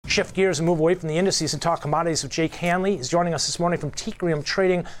shift gears and move away from the indices and talk commodities with Jake Hanley. He's joining us this morning from Teucrium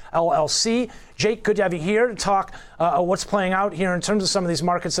Trading LLC. Jake, good to have you here to talk what's playing out here in terms of some of these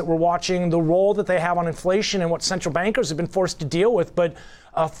markets that we're watching, the role that they have on inflation and what central bankers have been forced to deal with. But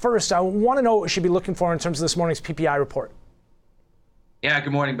first, I want to know what we should be looking for in terms of this morning's PPI report. Yeah,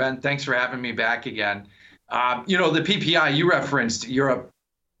 good morning, Ben. Thanks for having me back again. The PPI, you referenced Europe,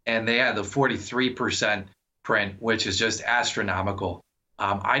 and they had the 43% print, which is just astronomical.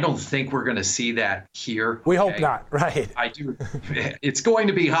 I don't think we're going to see that here. We hope not, right? I do. It's going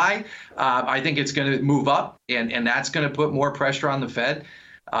to be high. I think it's going to move up, and that's going to put more pressure on the Fed.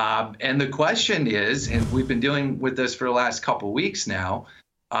 And the question is, and we've been dealing with this for the last couple of weeks now,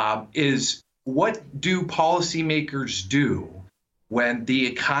 is what do policymakers do when the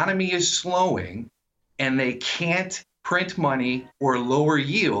economy is slowing and they can't print money or lower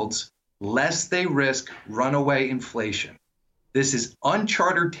yields lest they risk runaway inflation? This is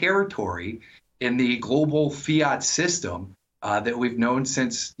uncharted territory in the global fiat system that we've known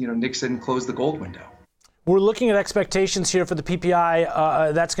since Nixon closed the gold window. We're looking at expectations here for the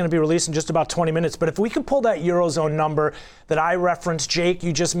PPI. That's going to be released in just about 20 minutes. But if we could pull that Eurozone number that I referenced, Jake,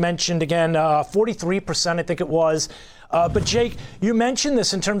 you just mentioned again, 43%, I think it was. But Jake, you mentioned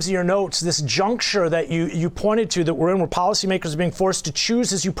this in terms of your notes, this juncture that you pointed to that we're in where policymakers are being forced to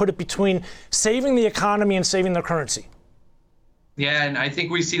choose, as you put it, between saving the economy and saving their currency. Yeah, and I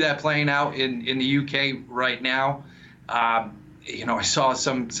think we see that playing out in the UK right now. I saw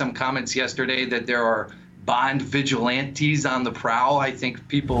some comments yesterday that there are bond vigilantes on the prowl. I think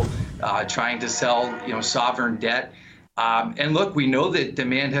people trying to sell, sovereign debt. And look, we know that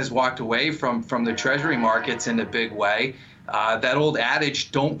demand has walked away from the treasury markets in a big way. That old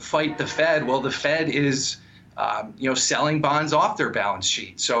adage, don't fight the Fed. Well, the Fed is, selling bonds off their balance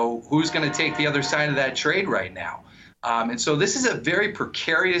sheet. So who's going to take the other side of that trade right now? And so this is a very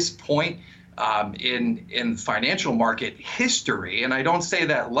precarious point in financial market history. And I don't say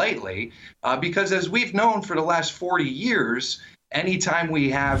that lightly, because as we've known for the last 40 years, anytime we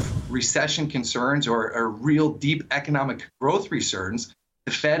have recession concerns or a real deep economic growth resurgence,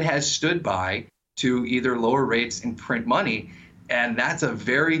 the Fed has stood by to either lower rates and print money. And that's a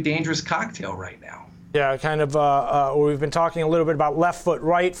very dangerous cocktail right now. Yeah, kind of, we've been talking a little bit about left foot,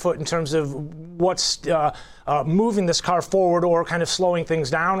 right foot in terms of what's moving this car forward or kind of slowing things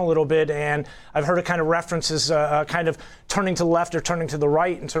down a little bit. And I've heard it kind of references kind of turning to the left or turning to the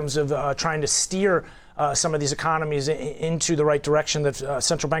right in terms of trying to steer some of these economies into the right direction that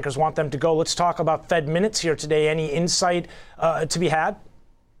central bankers want them to go. Let's talk about Fed minutes here today. Any insight to be had?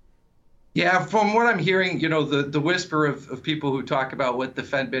 Yeah, from what I'm hearing, the whisper of people who talk about what the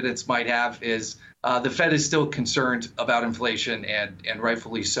Fed minutes might have is the Fed is still concerned about inflation, and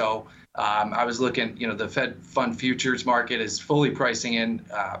rightfully so. I was looking, the Fed fund futures market is fully pricing in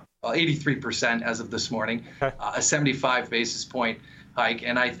 83% as of this morning, a 75 basis point hike.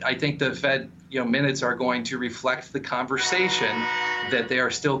 And I think the Fed minutes are going to reflect the conversation that they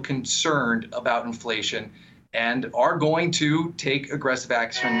are still concerned about inflation and are going to take aggressive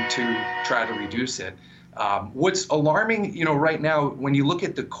action to try to reduce it. What's alarming, right now, when you look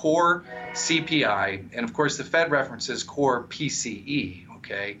at the core CPI, and of course the Fed references core PCE,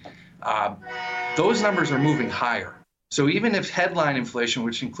 okay, those numbers are moving higher. So even if headline inflation,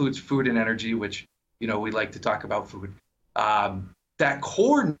 which includes food and energy, which, we like to talk about food, that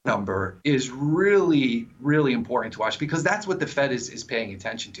core number is really, really important to watch because that's what the Fed is paying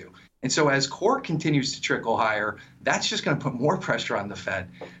attention to. And so as core continues to trickle higher, that's just going to put more pressure on the Fed.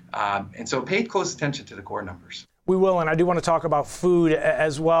 And so pay close attention to the core numbers. We will, and I do want to talk about food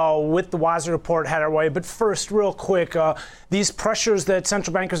as well with the WASDE report head our way. But first, real quick, these pressures that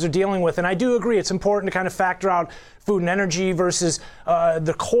central bankers are dealing with, and I do agree it's important to kind of factor out food and energy versus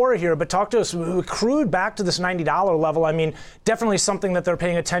the core here. But talk to us, crude back to this $90 level. I mean, definitely something that they're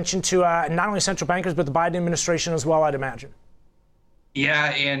paying attention to, not only central bankers, but the Biden administration as well, I'd imagine. Yeah,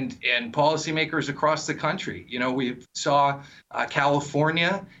 and policymakers across the country. We saw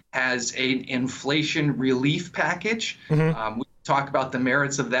California has an inflation relief package. Mm-hmm. We talk about the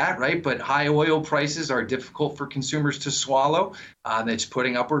merits of that, right? But high oil prices are difficult for consumers to swallow. That's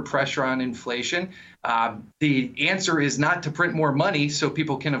putting upward pressure on inflation. The answer is not to print more money so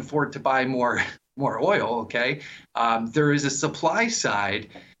people can afford to buy more oil, okay? There is a supply side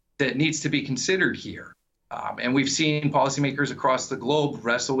that needs to be considered here. And we've seen policymakers across the globe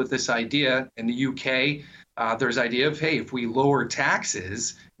wrestle with this idea. In the UK, there's idea of, hey, if we lower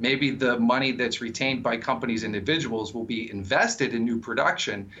taxes, maybe the money that's retained by companies, individuals will be invested in new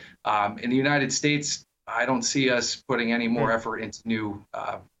production. In the United States, I don't see us putting any more effort into new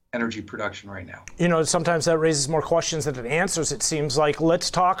energy production right now. You know, sometimes that raises more questions than it answers, it seems like. Let's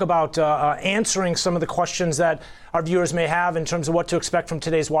talk about answering some of the questions that our viewers may have in terms of what to expect from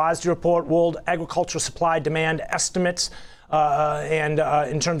today's WASDE report, World Agricultural Supply Demand Estimates, and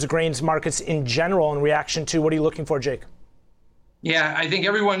in terms of grains markets in general in reaction to. What are you looking for, Jake? Yeah, I think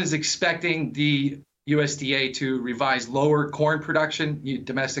everyone is expecting the USDA to revise lower corn production,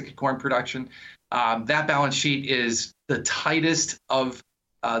 domestic corn production. That balance sheet is the tightest of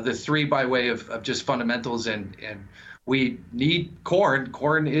the three by way of just fundamentals, and we need corn.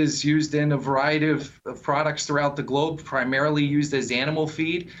 Corn is used in a variety of products throughout the globe, primarily used as animal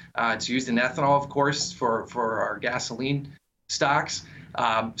feed. It's used in ethanol, of course, for our gasoline stocks.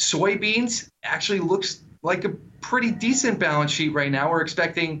 Soybeans actually looks like a pretty decent balance sheet right now. We're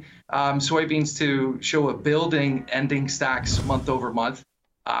expecting soybeans to show a building ending stocks month over month.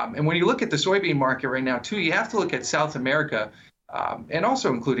 And when you look at the soybean market right now, too, you have to look at South America. And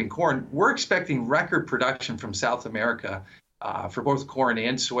also including corn. We're expecting record production from South America for both corn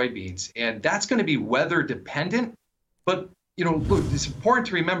and soybeans. And that's going to be weather dependent. But, you know, look, it's important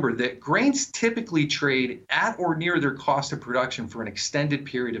to remember that grains typically trade at or near their cost of production for an extended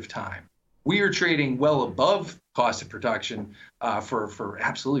period of time. We are trading well above cost of production for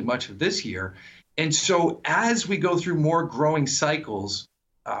absolutely much of this year. And so as we go through more growing cycles,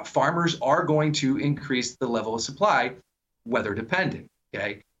 farmers are going to increase the level of supply, weather dependent.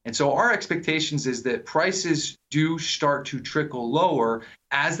 Okay. And so our expectations is that prices do start to trickle lower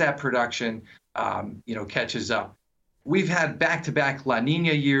as that production, catches up. We've had back-to-back La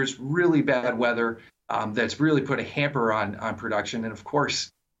Nina years, really bad weather that's really put a hamper on production. And of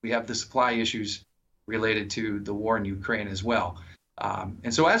course, we have the supply issues related to the war in Ukraine as well.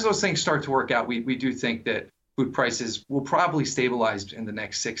 And so as those things start to work out, we do think that food prices will probably stabilize in the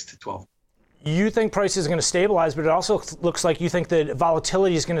next 6 to 12 months. You think prices are going to stabilize, but it also looks like you think that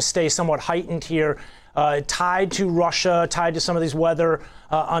volatility is going to stay somewhat heightened here, tied to Russia, tied to some of these weather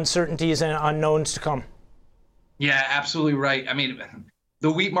uncertainties and unknowns to come. Yeah, absolutely right. I mean, the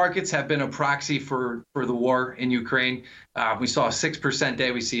wheat markets have been a proxy for the war in Ukraine. We saw a 6%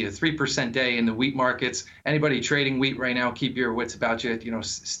 day. We see a 3% day in the wheat markets. Anybody trading wheat right now, keep your wits about you,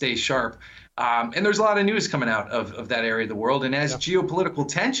 stay sharp. And there's a lot of news coming out of that area of the world. And as geopolitical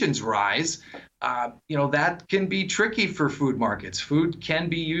tensions rise, that can be tricky for food markets. Food can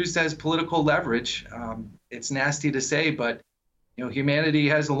be used as political leverage. It's nasty to say, but humanity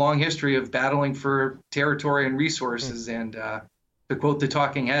has a long history of battling for territory and resources. And to quote the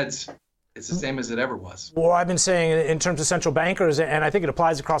talking heads, it's the same as it ever was. Well, I've been saying in terms of central bankers, and I think it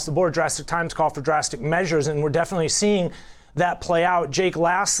applies across the board, drastic times call for drastic measures, and we're definitely seeing that play out. Jake,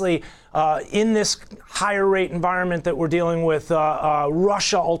 lastly, in this higher rate environment that we're dealing with,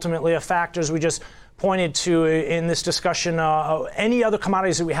 Russia ultimately a factor, as we just pointed to in this discussion, any other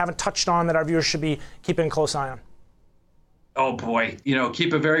commodities that we haven't touched on that our viewers should be keeping a close eye on? Oh boy,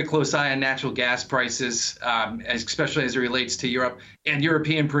 keep a very close eye on natural gas prices, especially as it relates to Europe and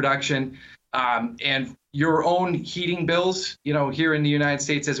European production, and your own heating bills. Here in the United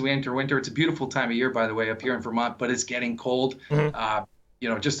States as we enter winter, it's a beautiful time of year, by the way, up here in Vermont, but it's getting cold.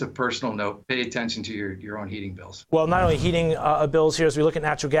 Just a personal note, pay attention to your own heating bills. Well, not only heating bills here as we look at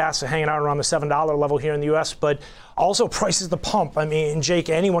natural gas hanging out around the $7 level here in the U.S., but also prices at the pump. I mean, Jake,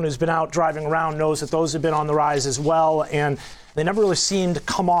 anyone who's been out driving around knows that those have been on the rise as well, and they never really seemed to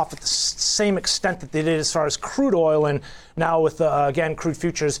come off at the same extent that they did as far as crude oil. And now with, again, crude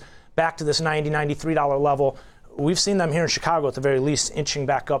futures back to this $90, $93 level, we've seen them here in Chicago at the very least inching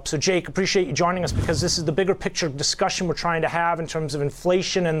back up. So, Jake, appreciate you joining us because this is the bigger picture discussion we're trying to have in terms of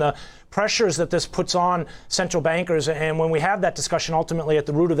inflation and the pressures that this puts on central bankers. And when we have that discussion, ultimately at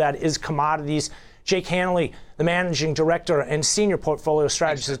the root of that is commodities. Jake Hanley, the managing director and senior portfolio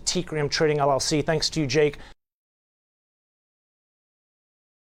strategist at Tecurium Trading LLC. Thanks to you, Jake.